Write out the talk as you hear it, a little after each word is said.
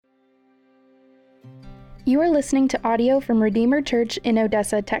You are listening to audio from Redeemer Church in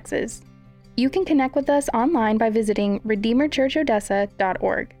Odessa, Texas. You can connect with us online by visiting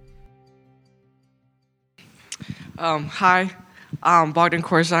redeemerchurchodessa.org. Hi, I'm Bogdan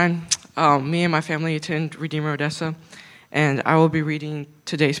Korzine. Me and my family attend Redeemer Odessa, and I will be reading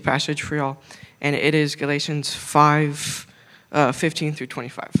today's passage for y'all, and it is Galatians 5:15 through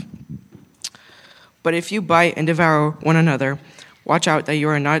 25. But if you bite and devour one another, watch out that you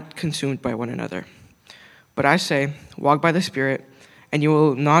are not consumed by one another. But I say, walk by the Spirit, and you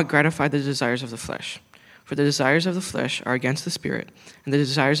will not gratify the desires of the flesh. For the desires of the flesh are against the Spirit, and the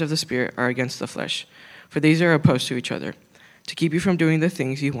desires of the Spirit are against the flesh. For these are opposed to each other, to keep you from doing the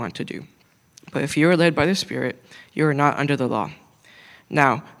things you want to do. But if you are led by the Spirit, you are not under the law.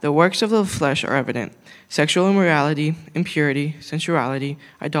 Now, the works of the flesh are evident: sexual immorality, impurity, sensuality,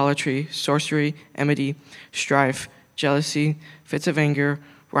 idolatry, sorcery, enmity, strife, jealousy, fits of anger,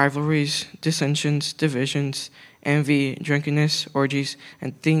 rivalries, dissensions, divisions, envy, drunkenness, orgies,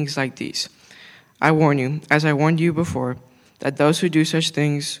 and things like these. I warn you, as I warned you before, that those who do such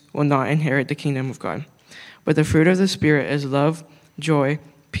things will not inherit the kingdom of God. But the fruit of the Spirit is love, joy,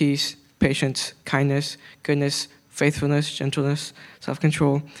 peace, patience, kindness, goodness, faithfulness, gentleness,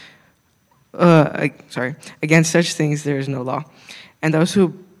 self-control. Against such things there is no law. And those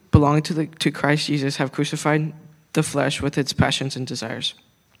who belong to Christ Jesus have crucified the flesh with its passions and desires.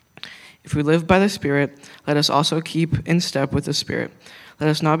 If we live by the Spirit, let us also keep in step with the Spirit. Let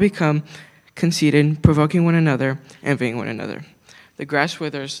us not become conceited, provoking one another, envying one another. The grass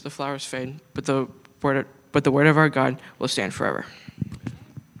withers, the flowers fade, but the word of our God will stand forever.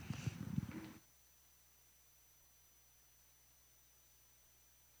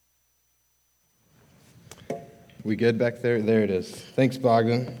 We good back there? There it is. Thanks,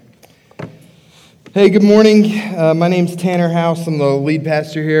 Bogdan. Hey, good morning. My name's Tanner House. I'm the lead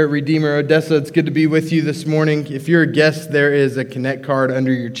pastor here at Redeemer Odessa. It's good to be with you this morning. If you're a guest, there is a Connect card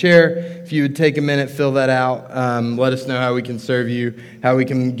under your chair. If you would take a minute, fill that out. Let us know how we can serve you, how we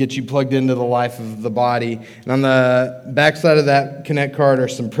can get you plugged into the life of the body. And on the backside of that Connect card are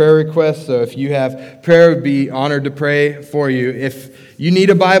some prayer requests. So if you have prayer, we'd be honored to pray for you. If you need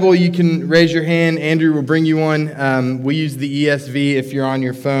a Bible, you can raise your hand. Andrew will bring you one. We use the ESV if you're on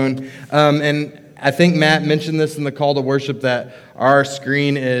your phone. And I think Matt mentioned this in the call to worship that our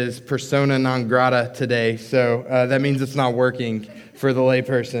screen is persona non grata today. So that means it's not working for the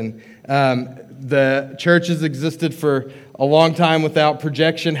layperson. The church has existed for a long time without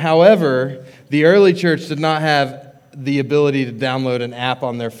projection. However, the early church did not have the ability to download an app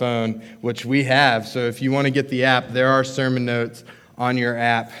on their phone, which we have. So if you want to get the app, there are sermon notes on your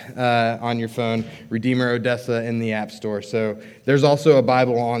app, on your phone, Redeemer Odessa in the App Store. So there's also a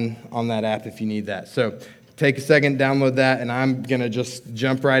Bible on that app if you need that. So take a second, download that, and I'm going to just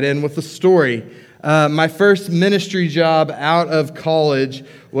jump right in with the story. My first ministry job out of college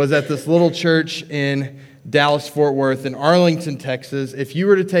was at this little church in Dallas-Fort Worth in Arlington, Texas. If you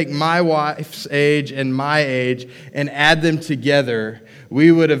were to take my wife's age and my age and add them together,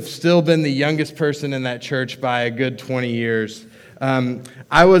 we would have still been the youngest person in that church by a good 20 years.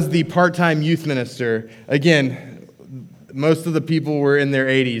 I was the part-time youth minister. Again, most of the people were in their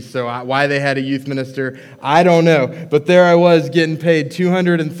 80s, so why they had a youth minister, I don't know. But there I was getting paid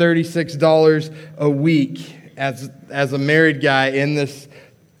 $236 a week as a married guy in this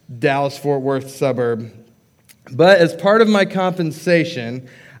Dallas-Fort Worth suburb. But as part of my compensation,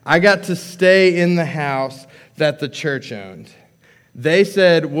 I got to stay in the house that the church owned. They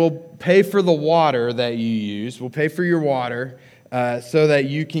said, we'll pay for the water that you use, we'll pay for your water, so that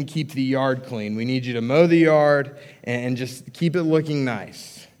you can keep the yard clean. We need you to mow the yard and just keep it looking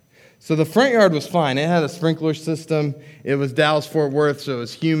nice. So the front yard was fine. It had a sprinkler system. It was Dallas-Fort Worth, so it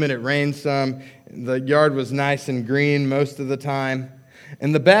was humid. It rained some. The yard was nice and green most of the time.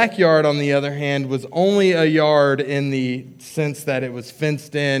 And the backyard, on the other hand, was only a yard in the sense that it was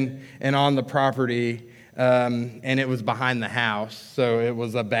fenced in and on the property, and it was behind the house. So it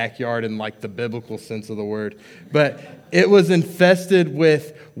was a backyard in like the biblical sense of the word. But it was infested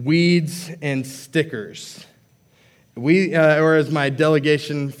with weeds and stickers. Or as my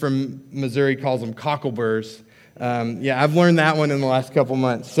delegation from Missouri calls them, cockleburs. I've learned that one in the last couple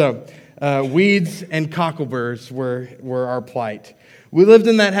months. So weeds and cockleburs were our plight. We lived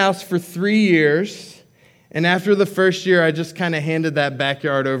in that house for 3 years, and after the first year, I just kind of handed that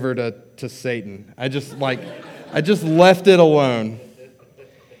backyard over to Satan. I just left it alone.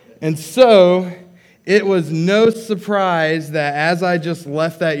 And so it was no surprise that as I just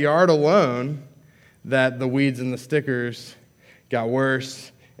left that yard alone, that the weeds and the stickers got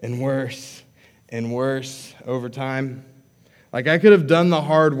worse and worse and worse over time. Like I could have done the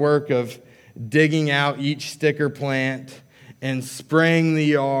hard work of digging out each sticker plant and spraying the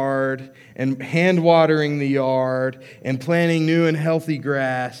yard and hand watering the yard and planting new and healthy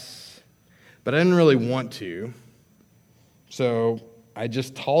grass. But I didn't really want to. So I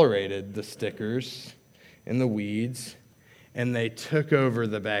just tolerated the stickers and the weeds, and they took over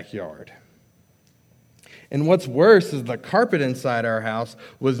the backyard. And what's worse is the carpet inside our house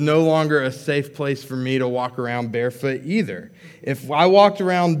was no longer a safe place for me to walk around barefoot either. If I walked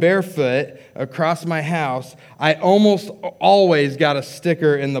around barefoot across my house, I almost always got a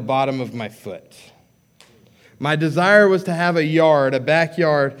sticker in the bottom of my foot. My desire was to have a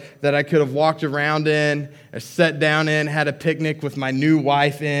backyard that I could have walked around in, or sat down in, had a picnic with my new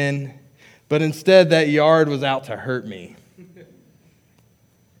wife in. But instead, that yard was out to hurt me.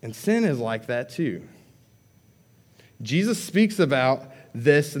 And sin is like that too. Jesus speaks about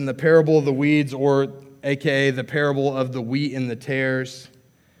this in the parable of the weeds, or aka the parable of the wheat and the tares.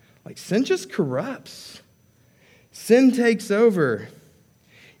 Like, sin just corrupts. Sin takes over,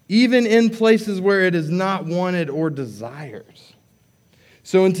 even in places where it is not wanted or desired.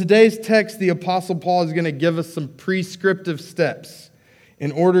 So in today's text, the Apostle Paul is going to give us some prescriptive steps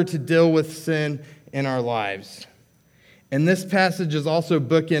in order to deal with sin in our lives. And this passage is also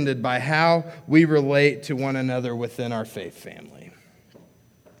bookended by how we relate to one another within our faith family.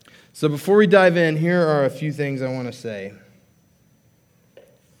 So before we dive in, here are a few things I want to say.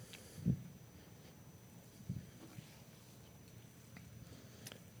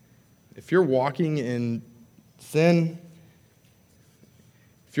 If you're walking in sin,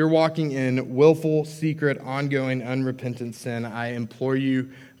 if you're walking in willful, secret, ongoing, unrepentant sin, I implore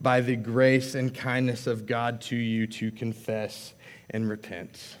you by the grace and kindness of God to you to confess and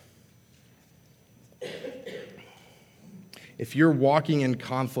repent. If you're walking in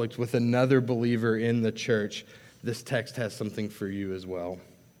conflict with another believer in the church, this text has something for you as well.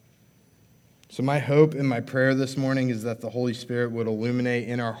 So my hope and my prayer this morning is that the Holy Spirit would illuminate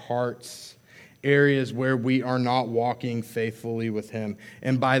in our hearts areas where we are not walking faithfully with Him,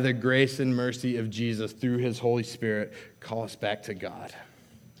 and by the grace and mercy of Jesus through His Holy Spirit, call us back to God.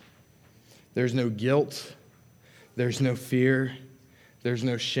 There's no guilt, there's no fear, there's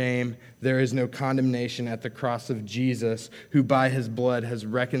no shame, there is no condemnation at the cross of Jesus, who by His blood has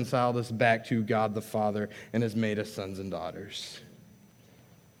reconciled us back to God the Father and has made us sons and daughters.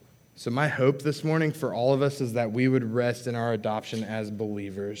 So my hope this morning for all of us is that we would rest in our adoption as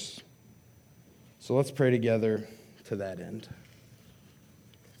believers. So let's pray together to that end.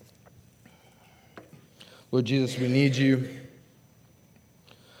 Lord Jesus, we need you.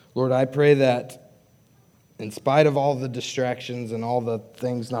 Lord, I pray that in spite of all the distractions and all the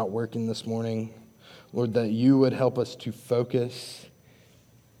things not working this morning, Lord, that you would help us to focus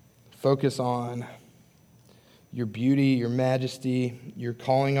on your beauty, your majesty, your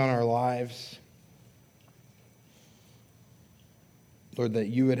calling on our lives. Lord, that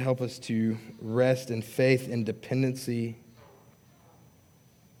you would help us to rest in faith and dependency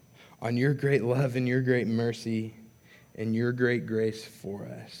on your great love and your great mercy and your great grace for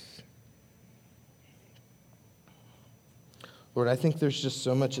us. Lord, I think there's just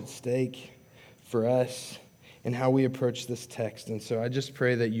so much at stake for us in how we approach this text. And so I just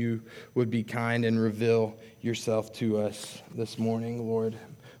pray that you would be kind and reveal yourself to us this morning, Lord.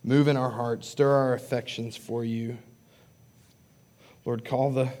 Move in our hearts, stir our affections for you. Lord,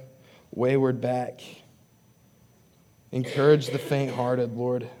 call the wayward back. Encourage the faint-hearted,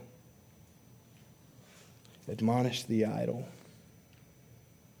 Lord. Admonish the idle.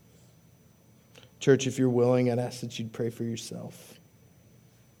 Church, if you're willing, I'd ask that you'd pray for yourself.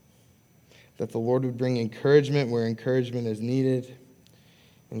 That the Lord would bring encouragement where encouragement is needed,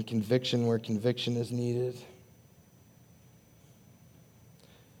 and conviction where conviction is needed.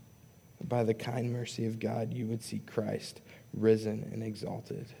 By the kind mercy of God, you would see Christ risen and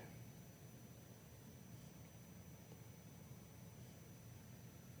exalted.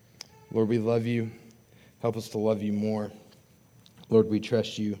 Lord, we love you. Help us to love you more. Lord, we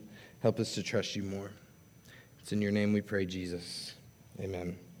trust you. Help us to trust you more. It's in your name we pray, Jesus.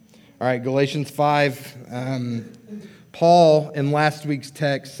 Amen. All right, Galatians 5. Paul, in last week's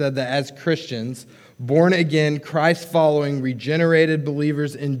text, said that as Christians, born again, Christ-following, regenerated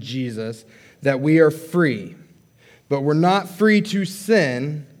believers in Jesus, that we are free. But we're not free to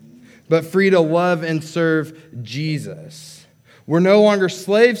sin, but free to love and serve Jesus. We're no longer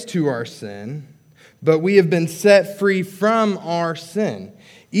slaves to our sin, but we have been set free from our sin.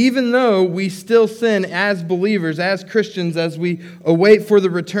 Even though we still sin as believers, as Christians, as we await for the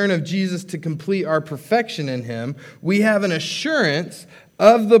return of Jesus to complete our perfection in Him, we have an assurance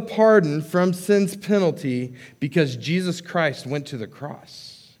of the pardon from sin's penalty because Jesus Christ went to the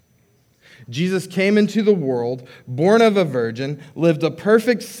cross. Jesus came into the world, born of a virgin, lived a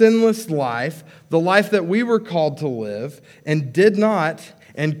perfect, sinless life, the life that we were called to live, and did not,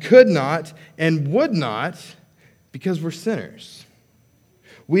 and could not, and would not, because we're sinners.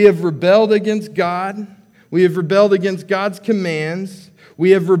 We have rebelled against God. We have rebelled against God's commands.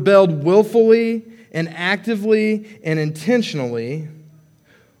 We have rebelled willfully and actively and intentionally.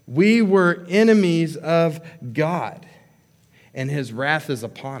 We were enemies of God, and His wrath is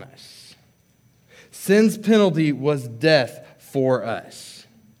upon us. Sin's penalty was death for us.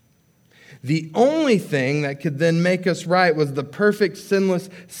 The only thing that could then make us right was the perfect, sinless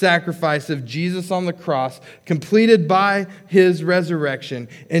sacrifice of Jesus on the cross, completed by His resurrection,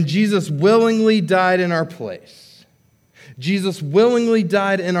 and Jesus willingly died in our place. Jesus willingly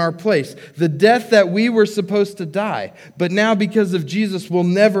died in our place, the death that we were supposed to die. But now, because of Jesus, we'll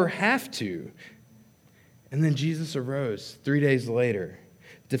never have to. And then Jesus arose 3 days later,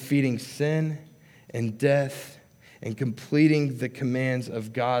 defeating sin and death and completing the commands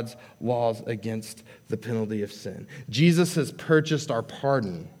of God's laws against the penalty of sin. Jesus has purchased our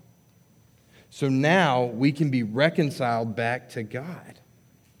pardon. So now we can be reconciled back to God.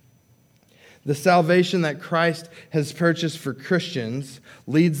 The salvation that Christ has purchased for Christians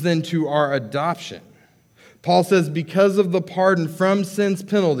leads then to our adoption. Paul says, because of the pardon from sin's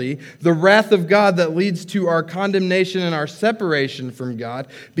penalty, the wrath of God that leads to our condemnation and our separation from God,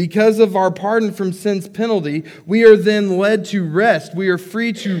 because of our pardon from sin's penalty, we are then led to rest. We are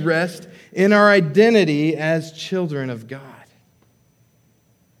free to rest in our identity as children of God.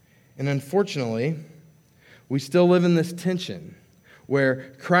 And unfortunately, we still live in this tension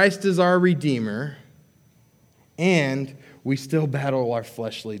where Christ is our Redeemer, and we still battle our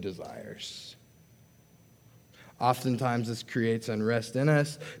fleshly desires. Oftentimes this creates unrest in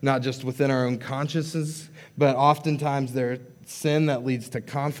us, not just within our own consciences, but oftentimes there's sin that leads to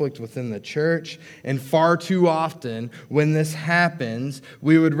conflict within the church. And far too often, when this happens,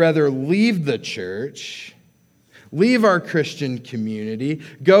 we would rather leave the church, leave our Christian community,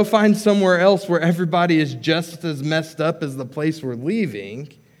 go find somewhere else where everybody is just as messed up as the place we're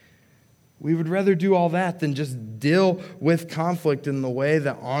leaving. We would rather do all that than just deal with conflict in the way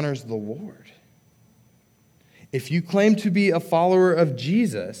that honors the Lord. If you claim to be a follower of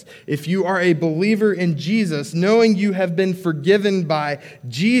Jesus, if you are a believer in Jesus, knowing you have been forgiven by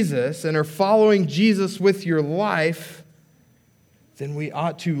Jesus and are following Jesus with your life, then we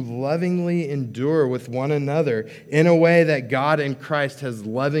ought to lovingly endure with one another in a way that God in Christ has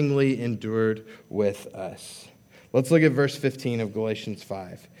lovingly endured with us. Let's look at verse 15 of Galatians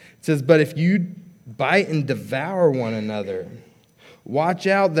 5. It says, "But if you bite and devour one another, watch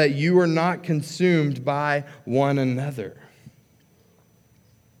out that you are not consumed by one another."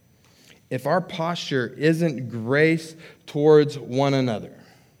 If our posture isn't grace towards one another,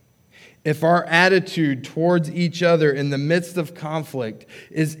 if our attitude towards each other in the midst of conflict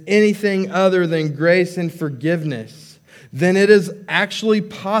is anything other than grace and forgiveness, then it is actually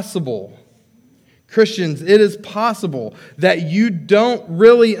possible, Christians, it is possible that you don't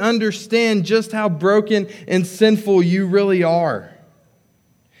really understand just how broken and sinful you really are.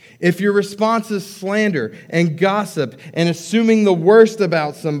 If your response is slander and gossip and assuming the worst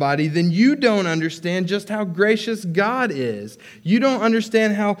about somebody, then you don't understand just how gracious God is. You don't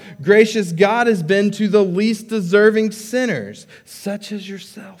understand how gracious God has been to the least deserving sinners, such as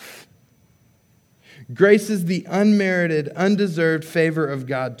yourself. Grace is the unmerited, undeserved favor of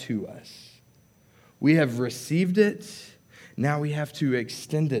God to us. We have received it. Now we have to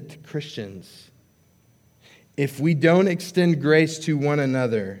extend it to Christians. If we don't extend grace to one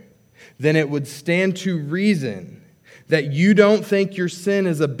another, then it would stand to reason that you don't think your sin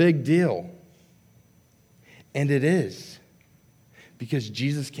is a big deal. And it is, because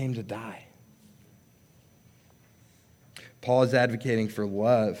Jesus came to die. Paul is advocating for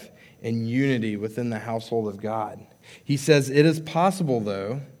love and unity within the household of God. He says it is possible,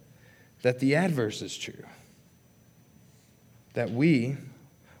 though, that the adverse is true. That we,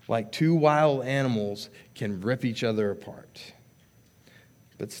 like two wild animals, can rip each other apart.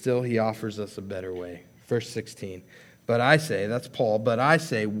 But still, he offers us a better way. Verse 16, "But I say," that's Paul, "but I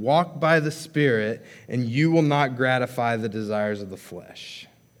say, walk by the Spirit, and you will not gratify the desires of the flesh."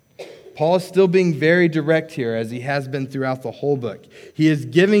 Paul is still being very direct here, as he has been throughout the whole book. He is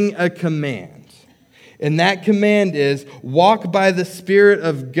giving a command. And that command is, walk by the Spirit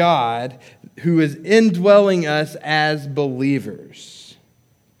of God, who is indwelling us as believers.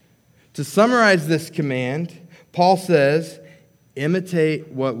 To summarize this command, Paul says, imitate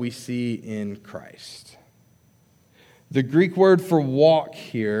what we see in Christ. The Greek word for walk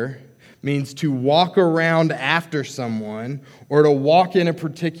here means to walk around after someone or to walk in a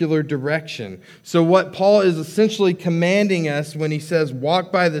particular direction. So what Paul is essentially commanding us when he says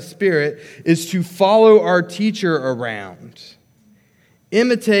walk by the Spirit is to follow our teacher around.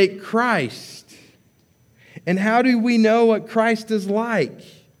 Imitate Christ. And how do we know what Christ is like?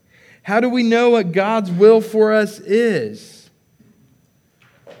 How do we know what God's will for us is?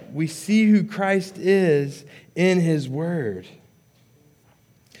 We see who Christ is in His Word.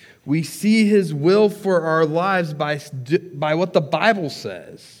 We see His will for our lives by what the Bible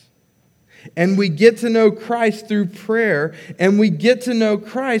says. And we get to know Christ through prayer, and we get to know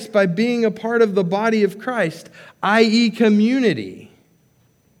Christ by being a part of the body of Christ, i.e. community.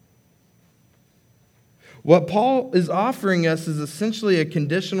 What Paul is offering us is essentially a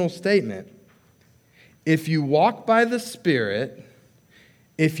conditional statement. If you walk by the Spirit,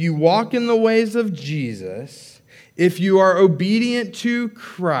 if you walk in the ways of Jesus, if you are obedient to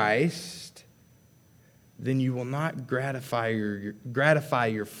Christ, then you will not gratify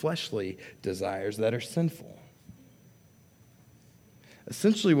your fleshly desires that are sinful.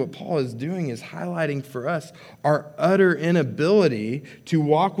 Essentially, what Paul is doing is highlighting for us our utter inability to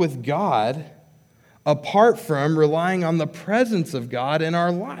walk with God apart from relying on the presence of God in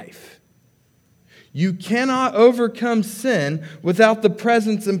our life. You cannot overcome sin without the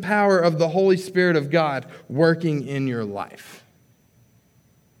presence and power of the Holy Spirit of God working in your life.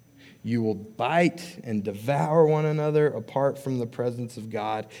 You will bite and devour one another apart from the presence of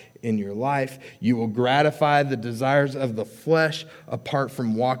God in your life. You will gratify the desires of the flesh apart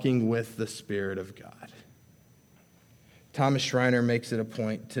from walking with the Spirit of God. Thomas Schreiner makes it a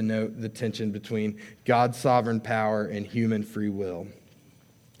point to note the tension between God's sovereign power and human free will.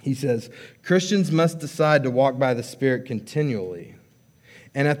 He says, Christians must decide to walk by the Spirit continually.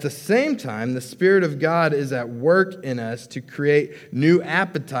 And at the same time, the Spirit of God is at work in us to create new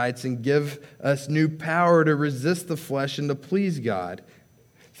appetites and give us new power to resist the flesh and to please God.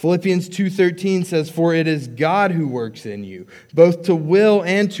 Philippians 2:13 says, for it is God who works in you, both to will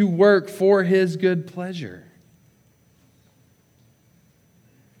and to work for His good pleasure.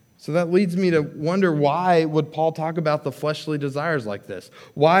 So that leads me to wonder, why would Paul talk about the fleshly desires like this?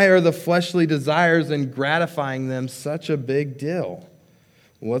 Why are the fleshly desires and gratifying them such a big deal?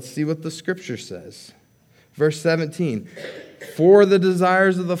 Well, let's see what the Scripture says. Verse 17, for the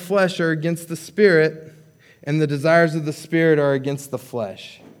desires of the flesh are against the Spirit, and the desires of the Spirit are against the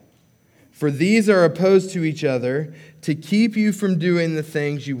flesh. For these are opposed to each other to keep you from doing the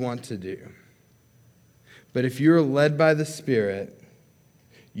things you want to do. But if you are led by the Spirit,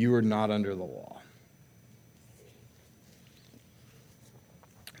 you are not under the law.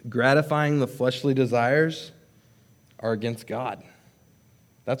 Gratifying the fleshly desires are against God.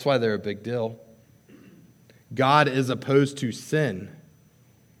 That's why they're a big deal. God is opposed to sin.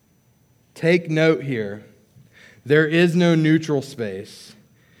 Take note here. There is no neutral space.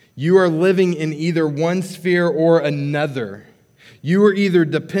 You are living in either one sphere or another. You are either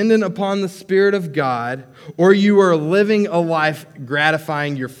dependent upon the Spirit of God, or you are living a life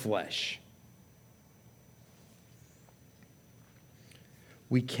gratifying your flesh.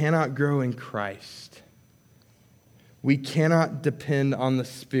 We cannot grow in Christ. We cannot depend on the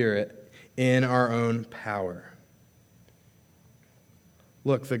Spirit in our own power.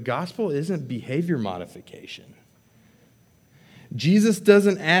 Look, the gospel isn't behavior modification. Jesus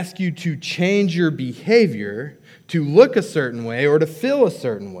doesn't ask you to change your behavior to look a certain way or to feel a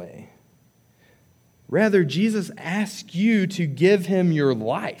certain way. Rather, Jesus asks you to give Him your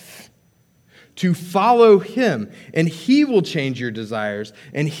life, to follow Him, and He will change your desires,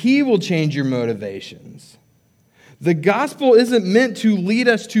 and He will change your motivations. The gospel isn't meant to lead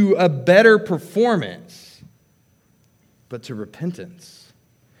us to a better performance, but to repentance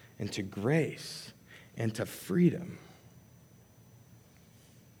and to grace and to freedom.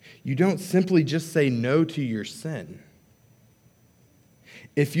 You don't simply just say no to your sin.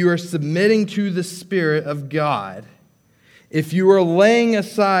 If you are submitting to the Spirit of God, if you are laying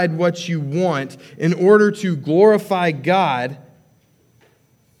aside what you want in order to glorify God,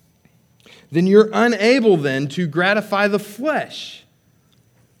 then you're unable then to gratify the flesh.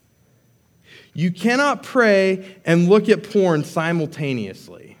 You cannot pray and look at porn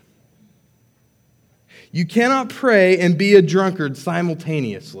simultaneously. You cannot pray and be a drunkard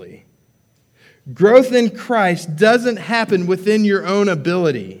simultaneously. Growth in Christ doesn't happen within your own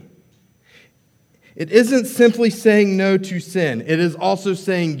ability. It isn't simply saying no to sin. It is also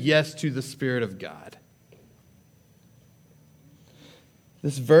saying yes to the Spirit of God.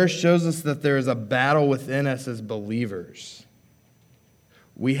 This verse shows us that there is a battle within us as believers.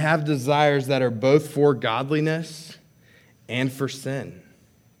 We have desires that are both for godliness and for sin.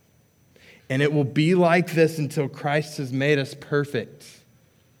 And it will be like this until Christ has made us perfect.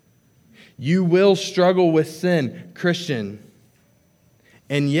 You will struggle with sin, Christian.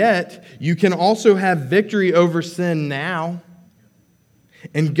 And yet, you can also have victory over sin now.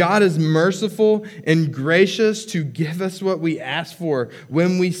 And God is merciful and gracious to give us what we ask for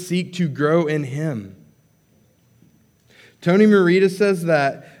when we seek to grow in Him. Tony Merida says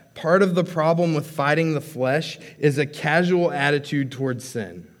that part of the problem with fighting the flesh is a casual attitude towards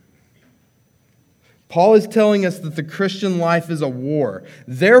sin. Paul is telling us that the Christian life is a war.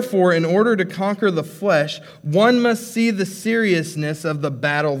 Therefore, in order to conquer the flesh, one must see the seriousness of the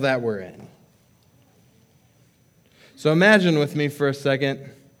battle that we're in. So imagine with me for a second,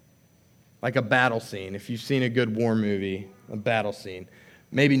 like a battle scene. If you've seen a good war movie, a battle scene.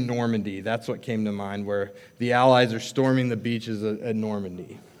 Maybe Normandy, that's what came to mind, where the Allies are storming the beaches at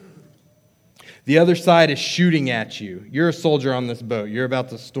Normandy. The other side is shooting at you. You're a soldier on this boat. You're about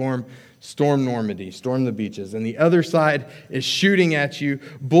to storm Normandy, storm the beaches. And the other side is shooting at you.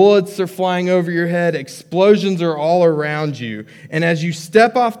 Bullets are flying over your head. Explosions are all around you. And as you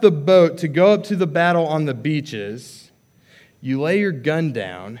step off the boat to go up to the battle on the beaches, you lay your gun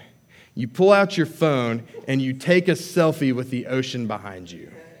down, you pull out your phone, and you take a selfie with the ocean behind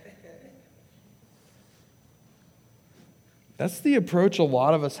you. That's the approach a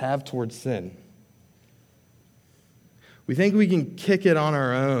lot of us have towards sin. We think we can kick it on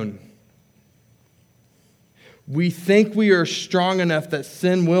our own. We think we are strong enough that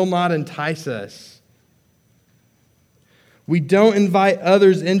sin will not entice us. We don't invite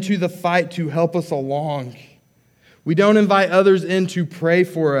others into the fight to help us along. We don't invite others in to pray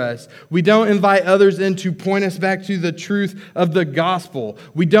for us. We don't invite others in to point us back to the truth of the gospel.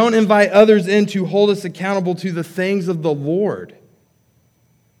 We don't invite others in to hold us accountable to the things of the Lord.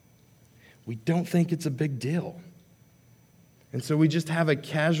 We don't think it's a big deal. And so we just have a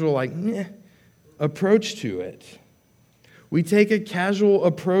casual, approach to it. We take a casual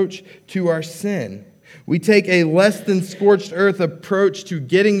approach to our sin. We take a less than scorched earth approach to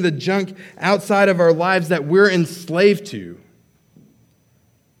getting the junk outside of our lives that we're enslaved to.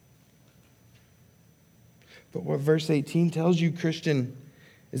 But what verse 18 tells you, Christian,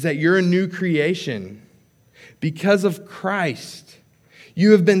 is that you're a new creation. Because of Christ,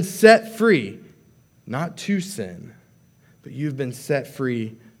 you have been set free, not to sin, but you've been set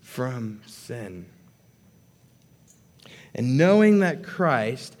free from sin. And knowing that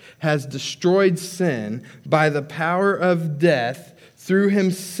Christ has destroyed sin by the power of death through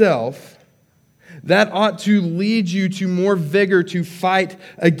Himself, that ought to lead you to more vigor to fight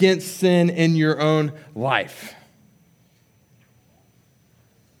against sin in your own life.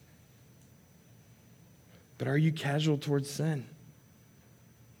 But are you casual towards sin?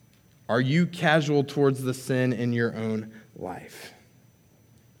 Are you casual towards the sin in your own life?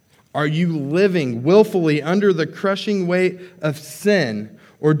 Are you living willfully under the crushing weight of sin,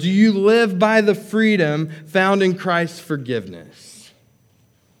 or do you live by the freedom found in Christ's forgiveness?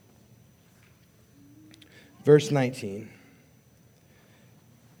 Verse 19.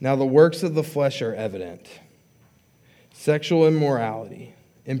 Now the works of the flesh are evident: sexual immorality,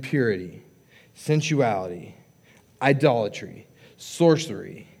 impurity, sensuality, idolatry,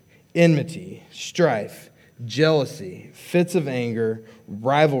 sorcery, enmity, strife, jealousy, fits of anger,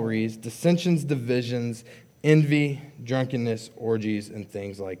 rivalries, dissensions, divisions, envy, drunkenness, orgies, and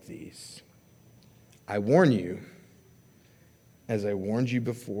things like these. I warn you, as I warned you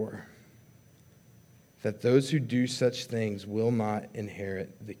before, that those who do such things will not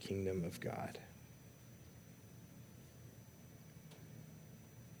inherit the kingdom of God.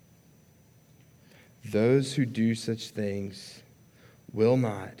 Those who do such things will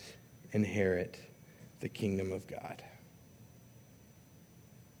not inherit the kingdom of God.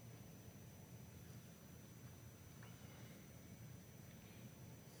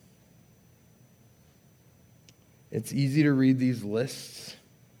 It's easy to read these lists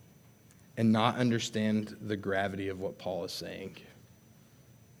and not understand the gravity of what Paul is saying.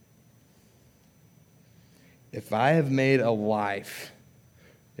 If I have made a life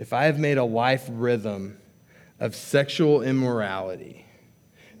rhythm of sexual immorality,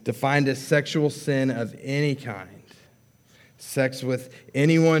 defined as sexual sin of any kind, sex with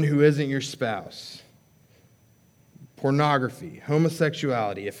anyone who isn't your spouse, pornography,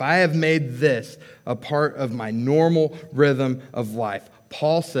 homosexuality, if I have made this a part of my normal rhythm of life,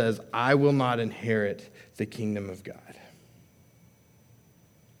 Paul says, I will not inherit the kingdom of God.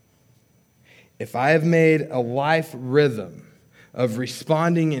 If I have made a life rhythm of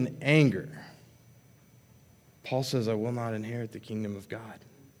responding in anger, Paul says, I will not inherit the kingdom of God.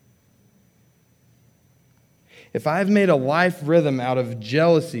 If I've made a life rhythm out of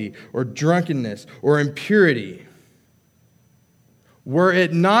jealousy or drunkenness or impurity, were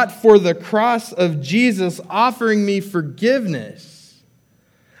it not for the cross of Jesus offering me forgiveness,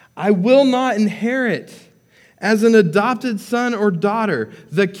 I will not inherit as an adopted son or daughter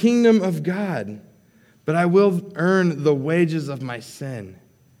the kingdom of God, but I will earn the wages of my sin,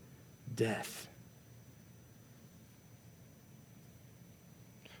 death.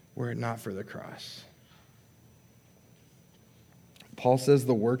 Were it not for the cross. Paul says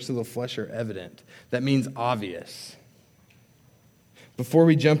the works of the flesh are evident. That means obvious. Before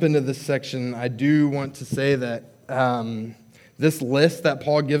we jump into this section, I do want to say that this list that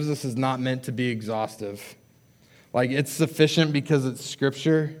Paul gives us is not meant to be exhaustive. Like, it's sufficient because it's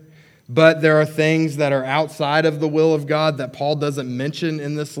Scripture, but there are things that are outside of the will of God that Paul doesn't mention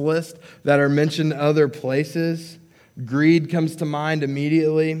in this list that are mentioned other places. Greed comes to mind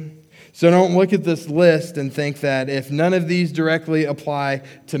immediately. So don't look at this list and think that if none of these directly apply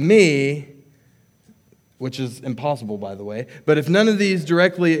to me, which is impossible, by the way, but if none of these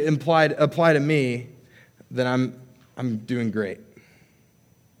directly apply to me, then I'm doing great.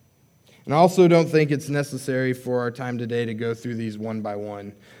 And I also don't think it's necessary for our time today to go through these one by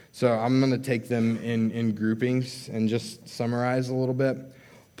one. So I'm going to take them in groupings and just summarize a little bit.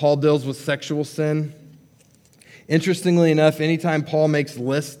 Paul deals with sexual sin. Interestingly enough, anytime Paul makes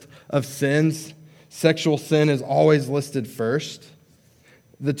lists of sins, sexual sin is always listed first.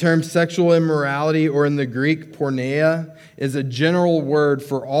 The term sexual immorality, or in the Greek, porneia, is a general word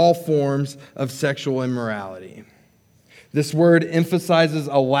for all forms of sexual immorality. This word emphasizes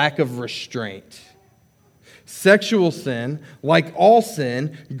a lack of restraint. Sexual sin, like all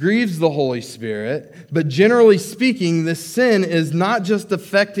sin, grieves the Holy Spirit, but generally speaking, this sin is not just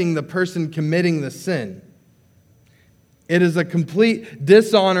affecting the person committing the sin. It is a complete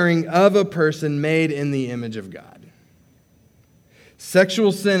dishonoring of a person made in the image of God.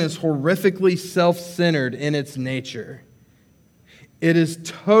 Sexual sin is horrifically self-centered in its nature. It is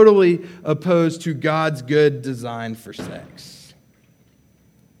totally opposed to God's good design for sex.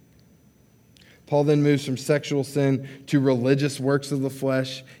 Paul then moves from sexual sin to religious works of the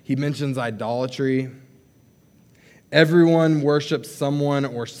flesh. He mentions idolatry. Everyone worships someone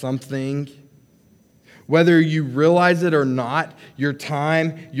or something. Whether you realize it or not, your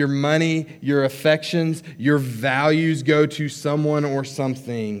time, your money, your affections, your values go to someone or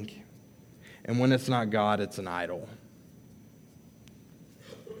something. And when it's not God, it's an idol.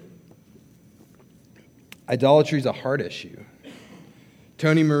 Idolatry is a heart issue.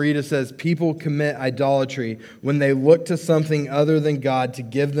 Tony Merida says people commit idolatry when they look to something other than God to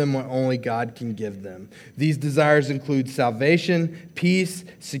give them what only God can give them. These desires include salvation, peace,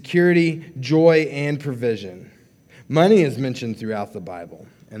 security, joy, and provision. Money is mentioned throughout the Bible,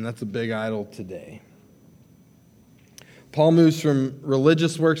 and that's a big idol today. Paul moves from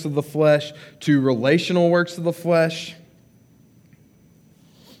religious works of the flesh to relational works of the flesh.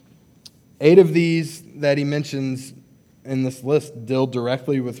 8 of these that he mentions in this list deal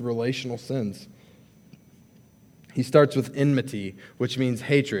directly with relational sins. He starts with enmity, which means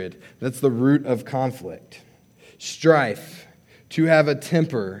hatred. That's the root of conflict. Strife, to have a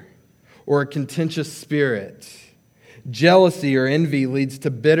temper or a contentious spirit. Jealousy or envy leads to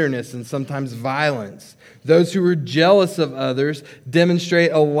bitterness and sometimes violence. Those who are jealous of others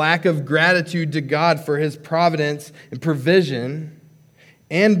demonstrate a lack of gratitude to God for His providence and provision,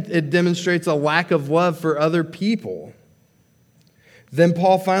 and it demonstrates a lack of love for other people. Then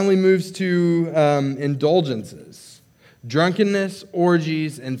Paul finally moves to indulgences, drunkenness,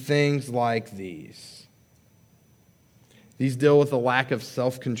 orgies, and things like these. These deal with a lack of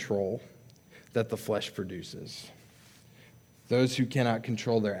self-control that the flesh produces. Those who cannot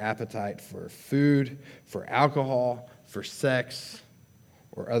control their appetite for food, for alcohol, for sex,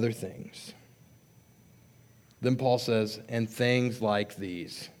 or other things. Then Paul says, and things like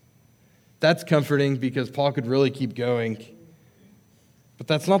these. That's comforting because Paul could really keep going. But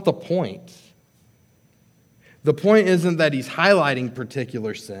that's not the point. The point isn't that he's highlighting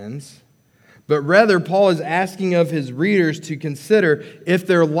particular sins, but rather Paul is asking of his readers to consider if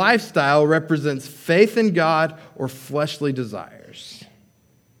their lifestyle represents faith in God or fleshly desires.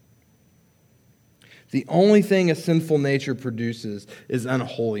 The only thing a sinful nature produces is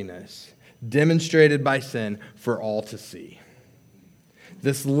unholiness, demonstrated by sin for all to see.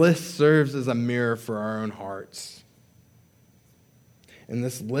 This list serves as a mirror for our own hearts. And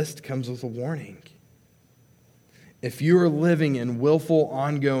this list comes with a warning. If you are living in willful,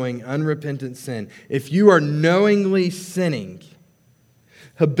 ongoing, unrepentant sin, if you are knowingly sinning,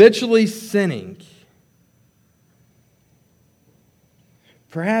 habitually sinning,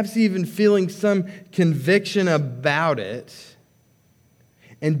 perhaps even feeling some conviction about it,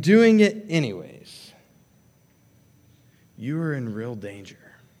 and doing it anyways, you are in real danger.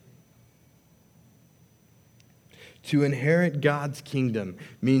 To inherit God's kingdom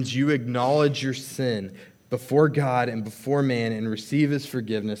means you acknowledge your sin before God and before man and receive his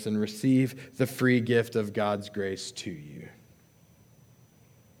forgiveness and receive the free gift of God's grace to you.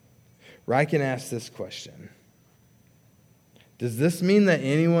 Ryken asked this question: does this mean that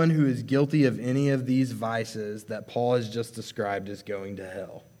anyone who is guilty of any of these vices that Paul has just described is going to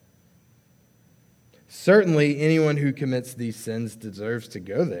hell? Certainly, anyone who commits these sins deserves to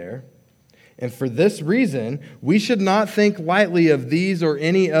go there. And for this reason, we should not think lightly of these or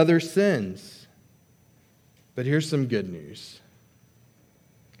any other sins. But here's some good news.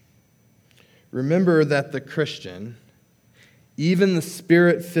 Remember that the Christian, even the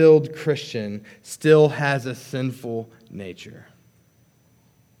Spirit-filled Christian, still has a sinful nature.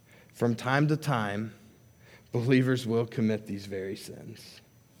 From time to time, believers will commit these very sins.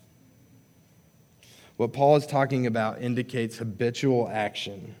 What Paul is talking about indicates habitual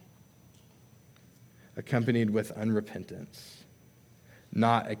action accompanied with unrepentance,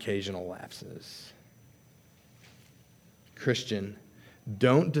 not occasional lapses. Christian,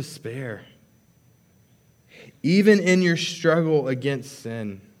 don't despair. Even in your struggle against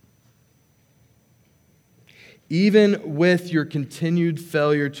sin, even with your continued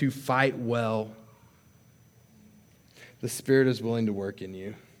failure to fight well, the Spirit is willing to work in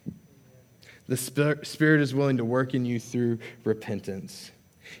you. The Spirit is willing to work in you through repentance.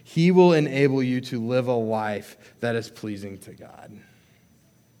 He will enable you to live a life that is pleasing to God.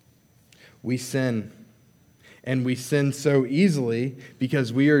 We sin, and we sin so easily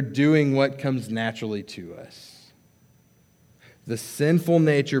because we are doing what comes naturally to us. The sinful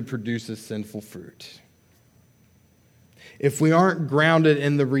nature produces sinful fruit. If we aren't grounded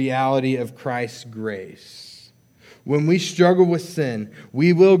in the reality of Christ's grace, when we struggle with sin,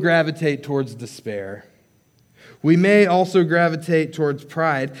 we will gravitate towards despair. We may also gravitate towards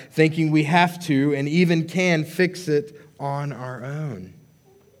pride, thinking we have to and even can fix it on our own.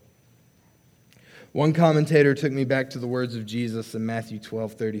 One commentator took me back to the words of Jesus in Matthew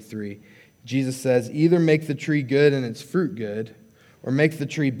 12:33. Jesus says, "Either make the tree good and its fruit good, or make the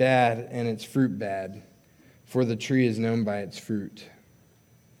tree bad and its fruit bad, for the tree is known by its fruit."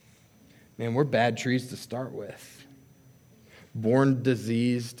 Man, we're bad trees to start with. Born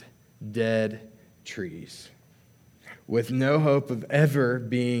diseased, dead trees, with no hope of ever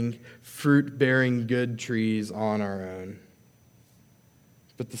being fruit-bearing good trees on our own.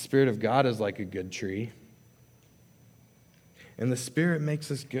 But the Spirit of God is like a good tree. And the Spirit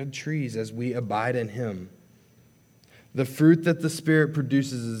makes us good trees as we abide in Him. The fruit that the Spirit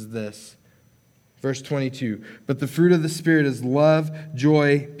produces is this. Verse 22, "But the fruit of the Spirit is love,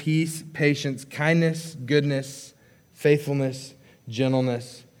 joy, peace, patience, kindness, goodness, faithfulness,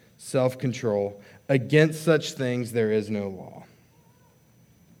 gentleness, self-control. Against such things there is no law."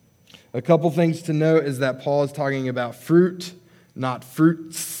 A couple things to note is that Paul is talking about fruit, not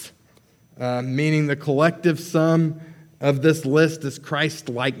fruits, meaning the collective sum of this list is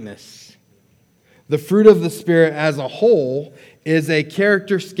Christ-likeness. The fruit of the Spirit as a whole is a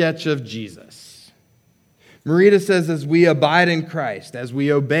character sketch of Jesus. Marita says, as we abide in Christ, as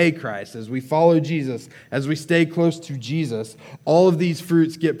we obey Christ, as we follow Jesus, as we stay close to Jesus, all of these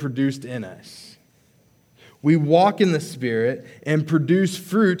fruits get produced in us. We walk in the Spirit and produce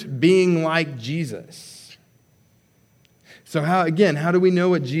fruit being like Jesus. So how do we know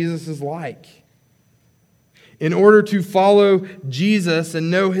what Jesus is like? In order to follow Jesus and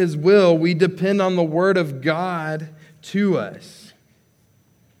know His will, we depend on the Word of God to us.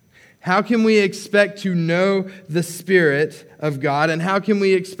 How can we expect to know the Spirit of God, and how can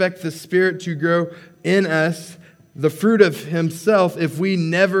we expect the Spirit to grow in us, the fruit of Himself, if we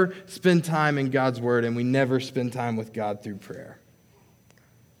never spend time in God's Word and we never spend time with God through prayer?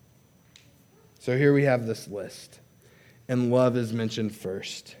 So here we have this list, and love is mentioned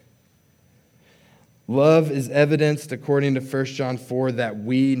first. Love is evidenced, according to 1 John 4, that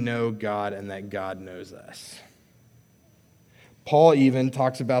we know God and that God knows us. Paul even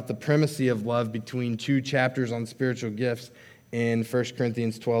talks about the primacy of love between two chapters on spiritual gifts in 1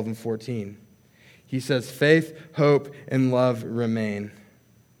 Corinthians 12 and 14. He says, faith, hope, and love remain,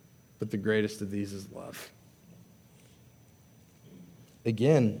 but the greatest of these is love.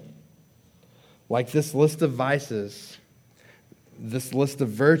 Again, like this list of vices, this list of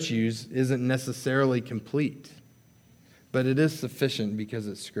virtues isn't necessarily complete, but it is sufficient because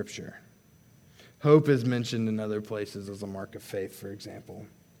it's Scripture. Hope is mentioned in other places as a mark of faith, for example.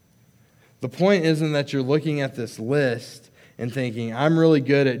 The point isn't that you're looking at this list and thinking, I'm really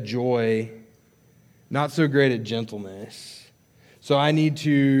good at joy, not so great at gentleness. So I need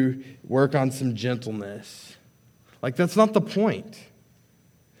to work on some gentleness. Like, that's not the point.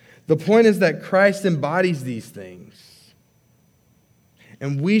 The point is that Christ embodies these things.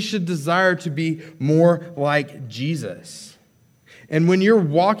 And we should desire to be more like Jesus. And when you're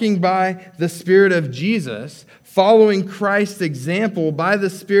walking by the Spirit of Jesus, following Christ's example by the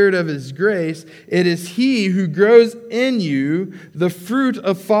Spirit of His grace, it is He who grows in you the fruit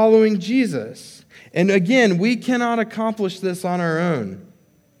of following Jesus. And again, we cannot accomplish this on our own.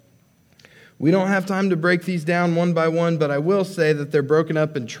 We don't have time to break these down one by one, but I will say that they're broken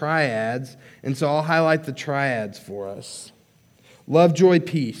up in triads, and so I'll highlight the triads for us. Love, joy,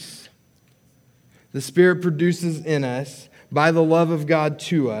 peace. The Spirit produces in us, by the love of God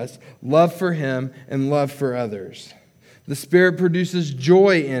to us, love for Him and love for others. The Spirit produces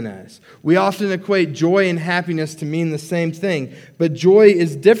joy in us. We often equate joy and happiness to mean the same thing, but joy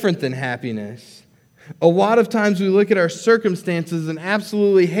is different than happiness. A lot of times we look at our circumstances and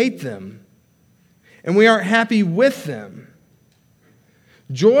absolutely hate them, and we aren't happy with them.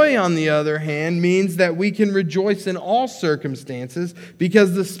 Joy, on the other hand, means that we can rejoice in all circumstances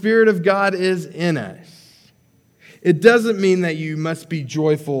because the Spirit of God is in us. It doesn't mean that you must be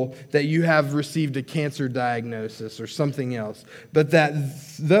joyful that you have received a cancer diagnosis or something else, but that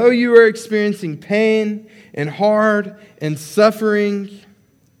though you are experiencing pain and hard and suffering,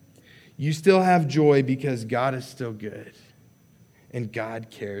 you still have joy because God is still good and God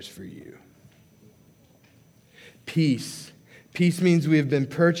cares for you. Peace. Peace means we have been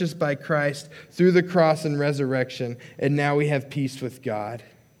purchased by Christ through the cross and resurrection, and now we have peace with God.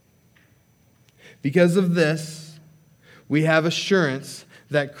 Because of this, we have assurance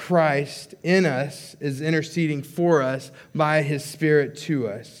that Christ in us is interceding for us by His Spirit to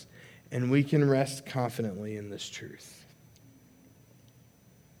us, and we can rest confidently in this truth.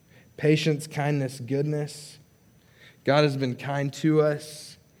 Patience, kindness, goodness. God has been kind to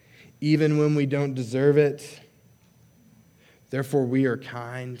us even when we don't deserve it. Therefore, we are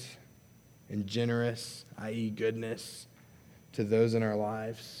kind and generous, i.e. goodness, to those in our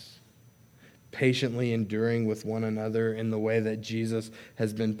lives. Patiently enduring with one another in the way that Jesus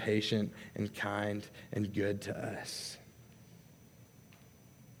has been patient and kind and good to us.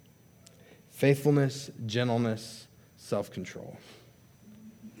 Faithfulness, gentleness, self-control.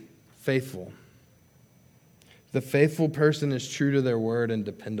 Faithful. The faithful person is true to their word and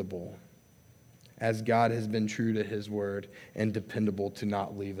dependable, as God has been true to His word and dependable to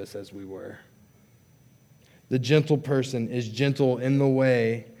not leave us as we were. The gentle person is gentle in the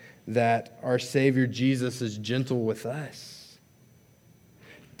way that our Savior Jesus is gentle with us.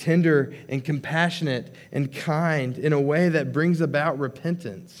 Tender and compassionate and kind in a way that brings about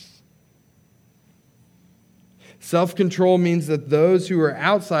repentance. Self-control means that those who are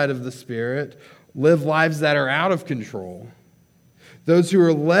outside of the Spirit live lives that are out of control. Those who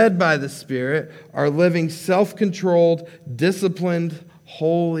are led by the Spirit are living self-controlled, disciplined,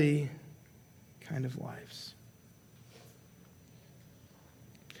 holy kind of lives.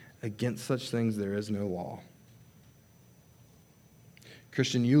 Against such things there is no law.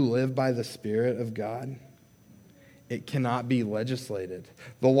 Christian, you live by the Spirit of God. It cannot be legislated.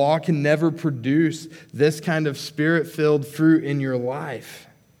 The law can never produce this kind of Spirit-filled fruit in your life.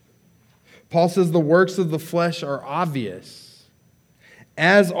 Paul says the works of the flesh are obvious,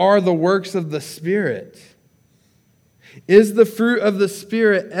 as are the works of the Spirit. Is the fruit of the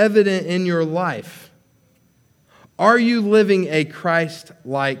Spirit evident in your life? Are you living a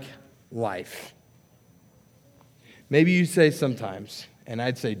Christ-like life? Maybe you say sometimes, and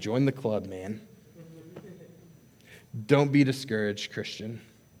I'd say, join the club, man. Don't be discouraged, Christian.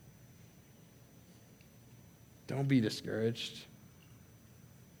 Don't be discouraged.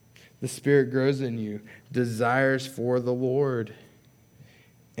 The Spirit grows in you, desires for the Lord.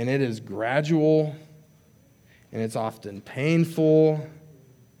 And it is gradual, and it's often painful.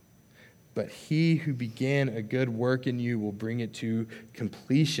 But He who began a good work in you will bring it to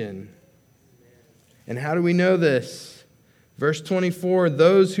completion. And how do we know this? Verse 24,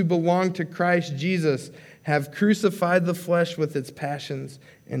 those who belong to Christ Jesus have crucified the flesh with its passions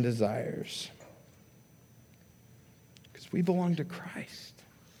and desires. Because we belong to Christ.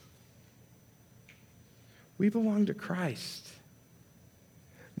 We belong to Christ.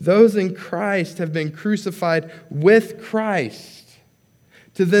 Those in Christ have been crucified with Christ,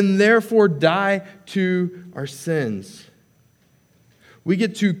 to then therefore die to our sins. We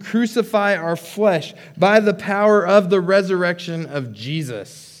get to crucify our flesh by the power of the resurrection of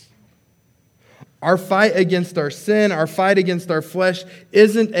Jesus. Our fight against our sin, our fight against our flesh,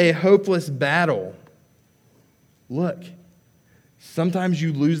 isn't a hopeless battle. Look, Sometimes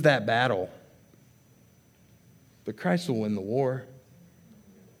you lose that battle, but Christ will win the war.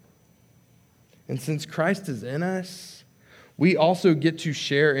 And since Christ is in us, we also get to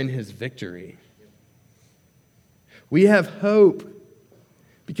share in his victory. We have hope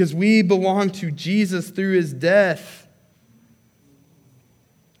because we belong to Jesus through his death.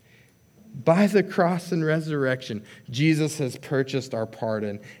 By the cross and resurrection, Jesus has purchased our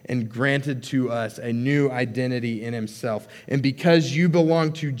pardon and granted to us a new identity in himself. And because you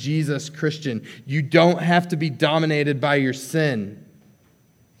belong to Jesus, Christian, you don't have to be dominated by your sin.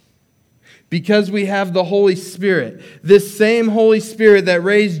 Because we have the Holy Spirit, this same Holy Spirit that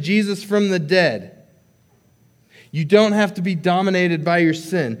raised Jesus from the dead, you don't have to be dominated by your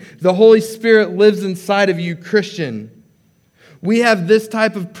sin. The Holy Spirit lives inside of you, Christian. We have this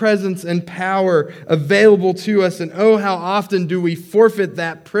type of presence and power available to us, and oh, how often do we forfeit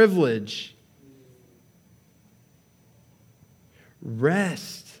that privilege?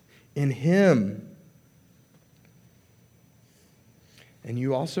 Rest in him. And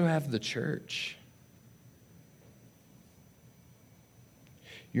you also have the church.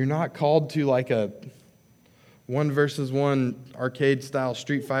 You're not called to like a 1-versus-1 arcade-style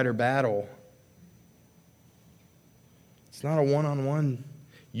Street Fighter battle. It's not a one-on-one,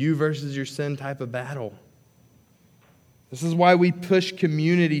 you versus your sin type of battle. This is why we push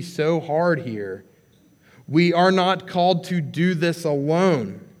community so hard here. We are not called to do this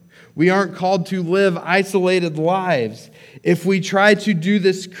alone. We aren't called to live isolated lives. If we try to do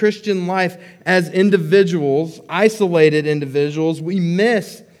this Christian life as individuals, isolated individuals, we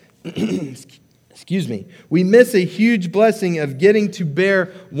miss, we miss a huge blessing of getting to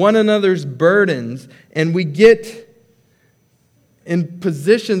bear one another's burdens, and we get in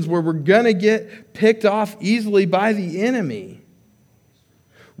positions where we're going to get picked off easily by the enemy.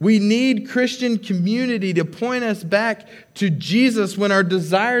 We need Christian community to point us back to Jesus when our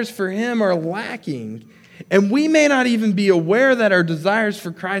desires for him are lacking. And we may not even be aware that our desires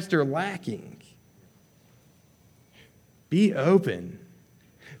for Christ are lacking. Be open.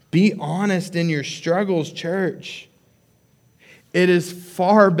 Be honest in your struggles, church. It is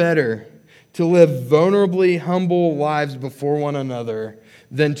far better to live vulnerably humble lives before one another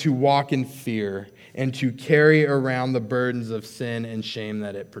than to walk in fear and to carry around the burdens of sin and shame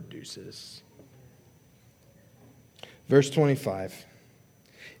that it produces. Verse 25.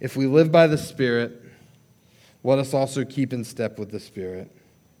 If we live by the Spirit, let us also keep in step with the Spirit.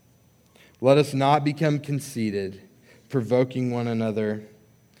 Let us not become conceited, provoking one another,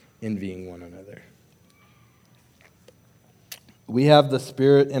 envying one another. We have the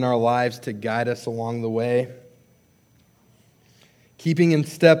Spirit in our lives to guide us along the way. Keeping in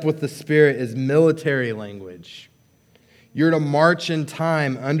step with the Spirit is military language. You're to march in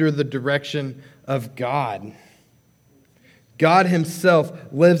time under the direction of God. God himself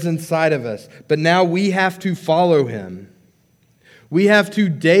lives inside of us, but now we have to follow him. We have to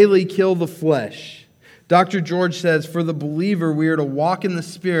daily kill the flesh. Dr. George says, for the believer, we are to walk in the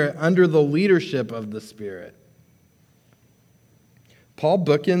Spirit under the leadership of the Spirit. Paul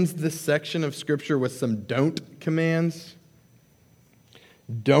bookends this section of Scripture with some don't commands.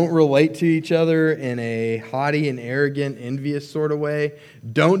 Don't relate to each other in a haughty and arrogant, envious sort of way.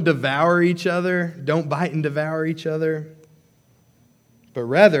 Don't devour each other. Don't bite and devour each other. But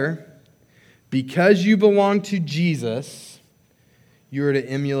rather, because you belong to Jesus, you are to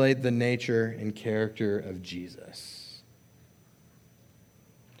emulate the nature and character of Jesus.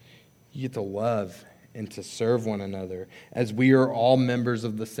 You get to love and to serve one another, as we are all members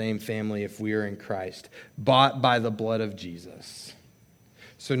of the same family if we are in Christ, bought by the blood of Jesus.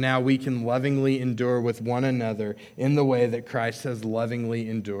 So now we can lovingly endure with one another in the way that Christ has lovingly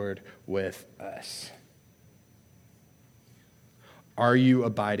endured with us. Are you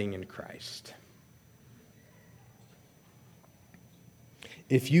abiding in Christ?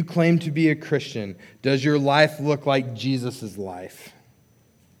 If you claim to be a Christian, does your life look like Jesus' life?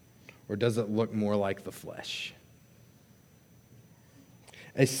 Or does it look more like the flesh?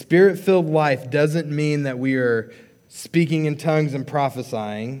 A Spirit-filled life doesn't mean that we are speaking in tongues and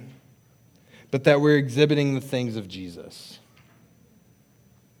prophesying, but that we're exhibiting the things of Jesus.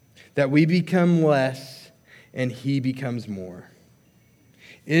 That we become less and he becomes more.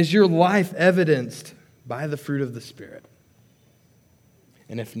 Is your life evidenced by the fruit of the Spirit?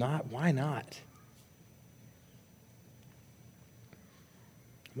 And if not, why not?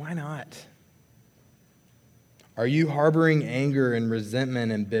 Why not? Are you harboring anger and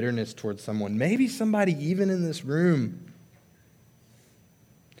resentment and bitterness towards someone? Maybe somebody even in this room.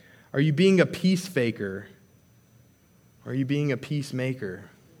 Are you being a peace faker? Are you being a peacemaker?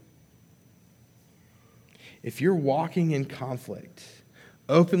 if you're walking in conflict,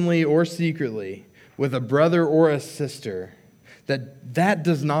 openly or secretly, with a brother or a sister, that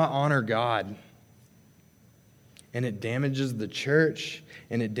does not honor God. And it damages the church,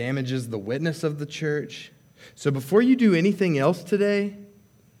 and it damages the witness of the church. So before you do anything else today,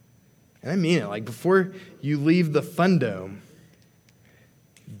 and I mean it, like before you leave the fun dome,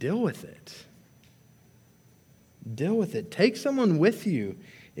 deal with it. Deal with it. Take someone with you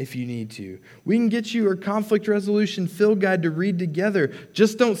if you need to. We can get you a conflict resolution field guide to read together.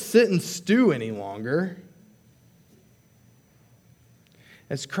 Just don't sit and stew any longer.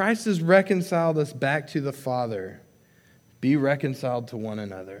 As Christ has reconciled us back to the Father, be reconciled to one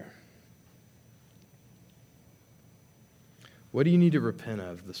another. What do you need to repent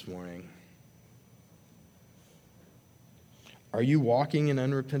of this morning? Are you walking in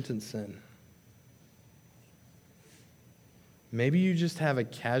unrepentant sin? Maybe you just have a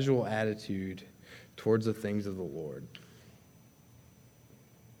casual attitude towards the things of the Lord.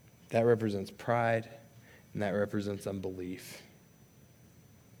 That represents pride, and that represents unbelief.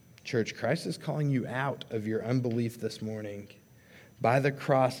 Church, Christ is calling you out of your unbelief this morning. By the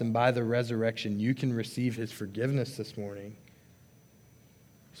cross and by the resurrection, you can receive his forgiveness this morning.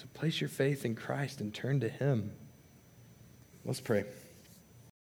 So place your faith in Christ and turn to him. Let's pray.